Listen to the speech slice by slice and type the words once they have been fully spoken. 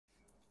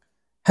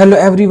Hello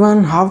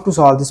everyone, how to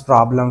solve this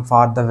problem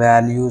for the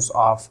values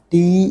of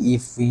t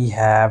if we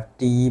have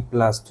t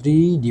plus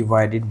 3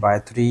 divided by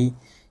 3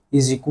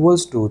 is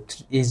equals to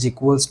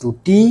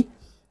t,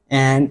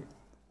 and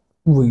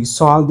we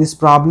solve this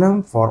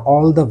problem for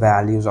all the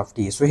values of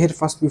t. So here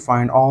first we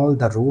find all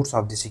the roots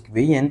of this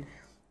equation,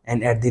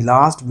 and at the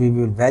last we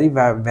will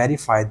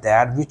verify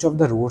that which of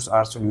the roots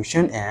are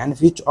solution and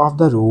which of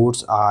the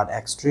roots are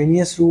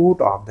extraneous root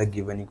of the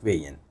given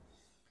equation.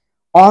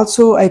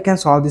 Also, I can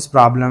solve this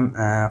problem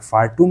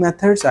for two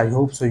methods. I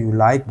hope so you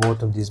like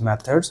both of these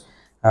methods.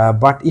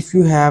 But if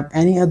you have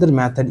any other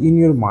method in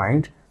your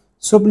mind,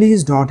 so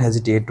please don't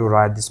hesitate to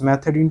write this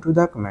method into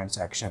the comment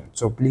section.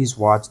 So please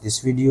watch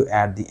this video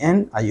at the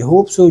end. I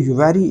hope so you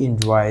very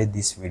enjoy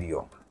this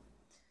video.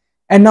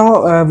 And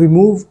now we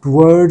move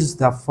towards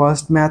the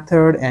first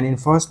method, and in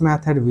first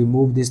method we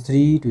move this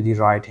 3 to the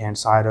right hand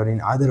side, or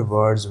in other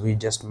words we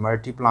just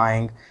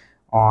multiplying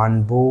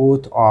on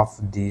both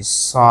of these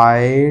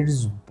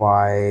sides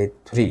by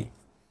 3.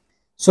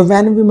 So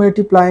when we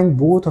multiplying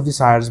both of the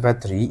sides by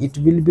 3, it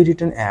will be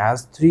written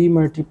as 3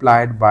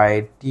 multiplied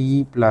by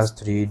t plus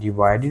 3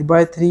 divided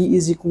by 3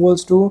 is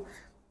equals to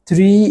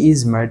 3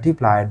 is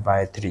multiplied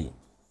by 3.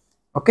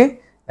 Okay,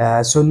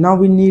 so now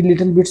we need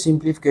little bit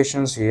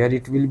simplifications here.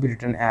 It will be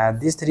written as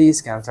this 3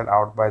 is cancelled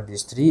out by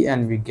this 3,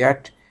 and we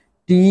get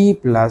t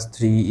plus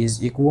 3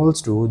 is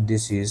equals to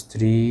this is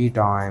 3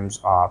 times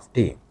of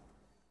t.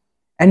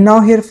 And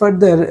now here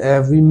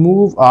further we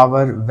move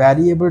our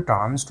variable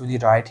terms to the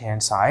right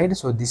hand side.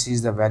 So this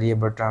is the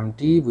variable term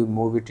t, we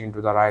move it into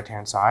the right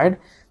hand side,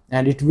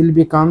 and it will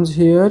becomes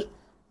here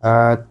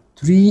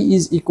 3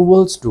 is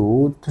equals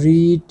to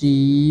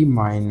 3t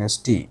minus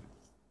t.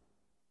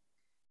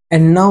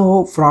 And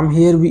now from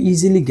here we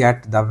easily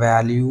get the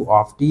value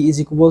of t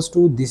is equals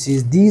to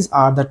these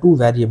are the two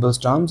variables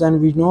terms, and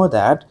we know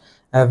that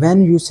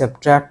when you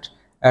subtract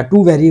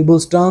two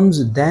variables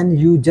terms, then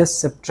you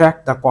just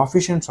subtract the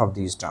coefficients of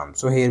these terms.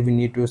 So here we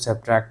need to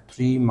subtract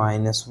 3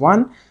 minus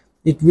 1.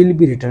 It will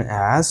be written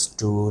as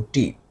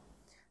 2t.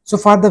 So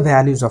for the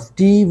values of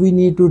t, we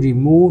need to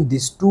remove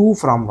this 2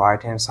 from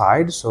right hand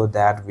side, so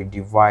that we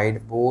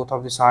divide both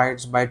of the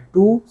sides by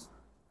 2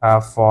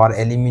 for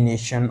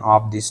elimination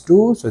of this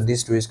 2. So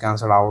this 2 is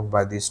cancelled out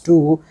by this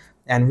 2,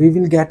 and we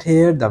will get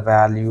here the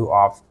value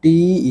of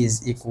t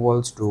is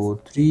equals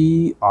to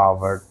 3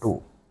 over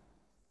 2.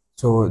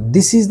 So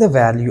this is the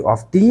value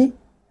of t,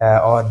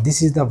 or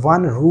this is the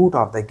one root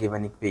of the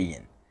given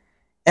equation.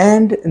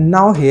 And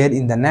now here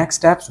in the next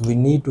steps we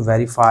need to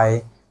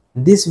verify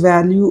this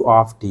value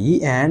of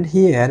t, and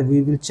here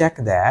we will check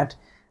that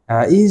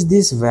is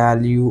this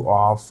value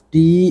of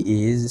t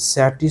is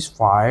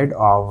satisfied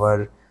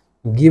our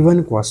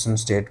given question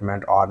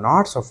statement or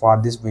not. So for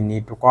this we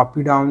need to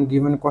copy down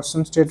given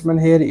question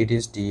statement. Here it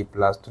is t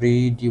plus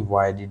 3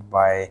 divided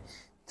by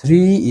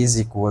 3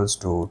 is equals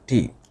to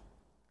t.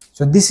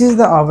 So this is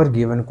the our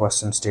given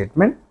question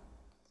statement,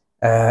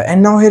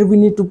 and now here we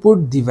need to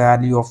put the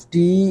value of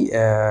t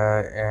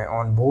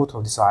on both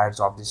of the sides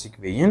of this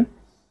equation.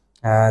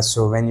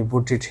 So when you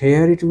put it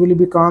here, it will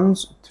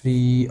becomes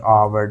 3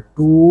 over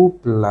 2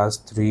 plus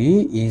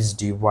 3 is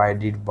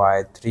divided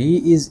by 3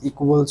 is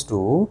equals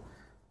to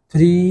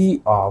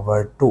 3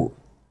 over 2.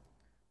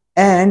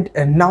 And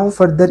now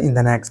further in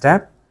the next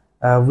step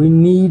we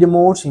need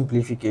more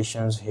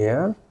simplifications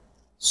here.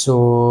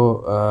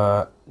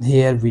 So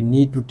here we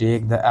need to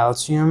take the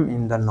LCM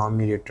in the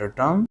numerator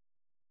term,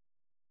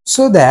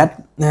 so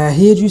that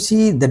here you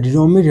see the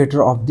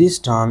denominator of this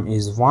term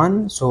is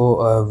 1.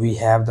 So we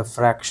have the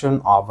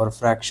fraction over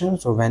fraction.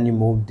 So when you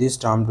move this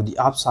term to the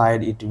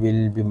upside, it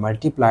will be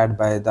multiplied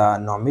by the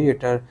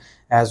numerator,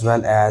 as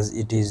well as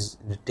it is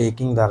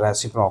taking the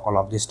reciprocal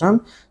of this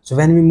term. So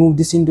when we move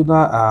this into the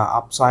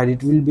upside,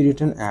 it will be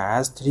written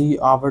as 3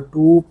 over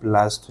 2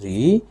 plus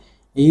 3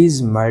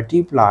 is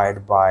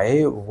multiplied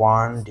by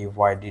 1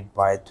 divided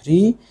by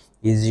 3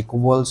 is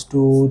equals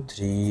to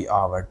 3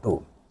 over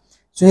 2.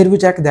 So here we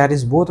check that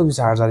is both of the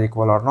sides are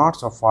equal or not.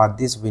 So for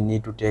this we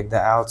need to take the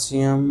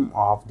LCM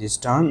of this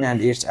term,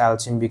 and its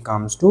LCM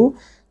becomes 2.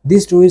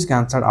 This 2 is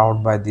cancelled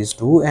out by this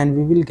 2, and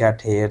we will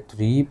get here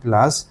 3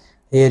 plus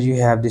here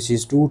you have this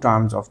is 2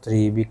 times of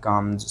 3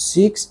 becomes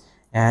 6,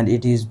 and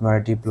it is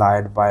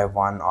multiplied by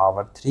 1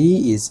 over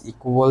 3 is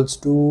equals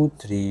to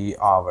 3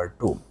 over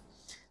 2.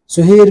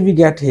 So here we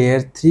get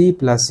here 3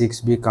 plus 6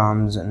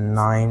 becomes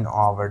 9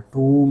 over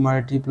 2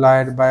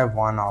 multiplied by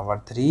 1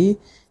 over 3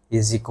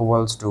 is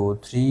equals to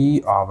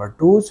 3 over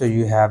 2. So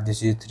you have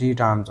this is 3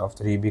 times of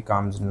 3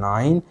 becomes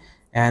 9,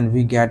 and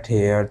we get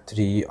here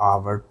 3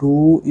 over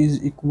 2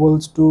 is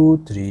equals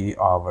to 3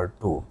 over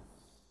 2.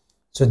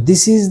 So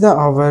this is the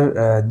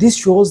our this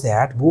shows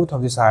that both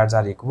of the sides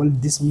are equal.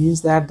 This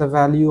means that the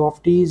value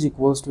of t is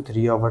equals to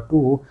 3 over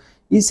 2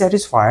 is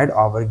satisfied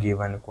our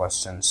given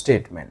question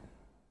statement.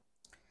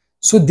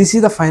 So this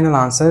is the final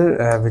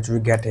answer which we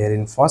get here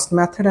in first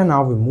method, and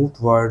now we move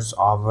towards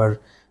our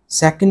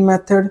second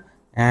method.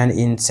 And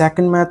in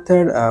second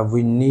method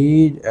we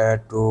need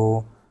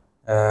to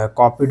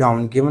copy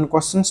down given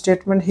question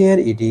statement. Here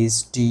it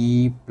is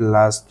t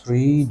plus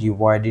 3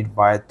 divided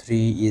by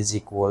 3 is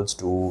equals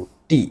to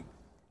t.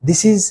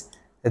 This is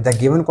the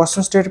given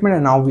question statement,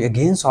 and now we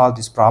again solve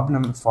this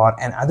problem for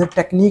another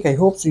technique. I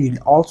hope so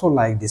you'll also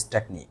like this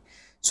technique.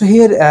 So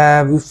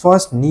here we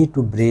first need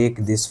to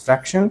break this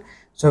fraction.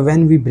 So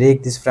when we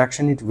break this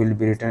fraction, it will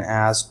be written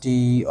as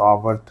t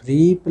over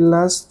 3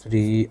 plus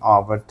 3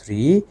 over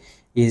 3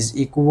 is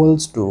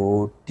equals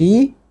to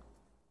t.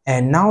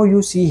 And now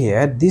you see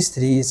here this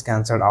 3 is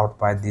cancelled out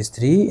by this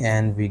 3,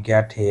 and we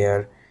get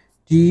here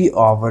t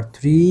over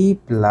 3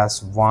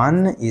 plus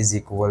 1 is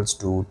equals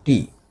to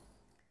t.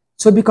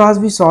 So because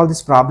we solve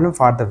this problem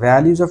for the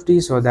values of t,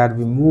 so that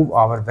we move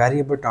our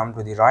variable term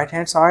to the right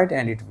hand side,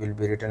 and it will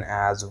be written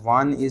as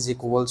 1 is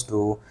equals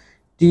to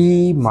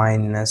t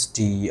minus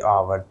t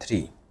over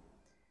 3.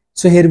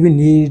 So here we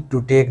need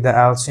to take the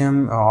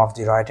LCM of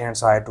the right hand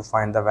side to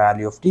find the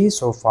value of t.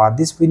 So for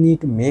this we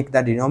need to make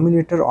the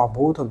denominator of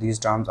both of these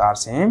terms are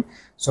same.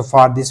 So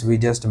for this we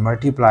just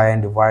multiply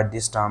and divide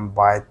this term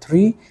by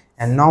 3,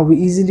 and now we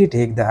easily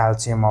take the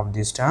LCM of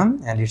this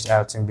term, and its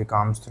LCM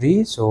becomes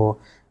 3. So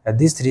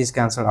this 3 is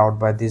cancelled out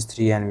by this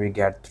 3, and we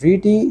get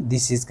 3t.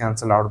 This is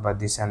cancelled out by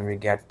this, and we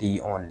get t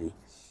only.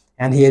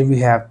 And here we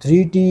have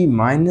 3t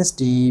minus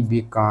t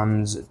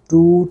becomes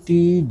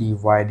 2t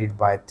divided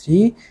by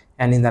 3,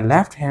 and in the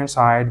left hand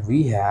side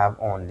we have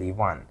only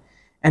 1.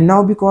 And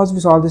now because we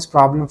solve this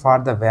problem for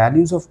the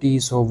values of t,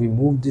 so we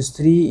move this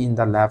 3 in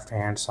the left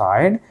hand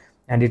side,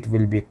 and it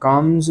will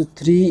becomes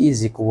 3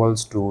 is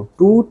equals to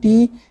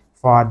 2t.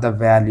 For the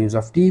values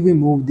of t, we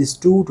move this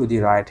 2 to the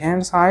right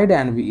hand side,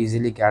 and we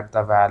easily get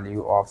the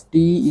value of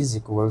t is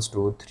equals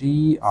to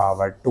 3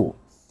 over 2.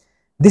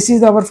 This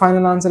is our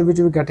final answer, which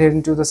we get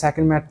into the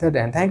second method.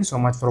 And thank you so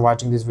much for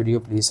watching this video.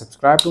 Please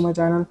subscribe to my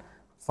channel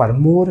for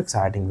more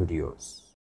exciting videos.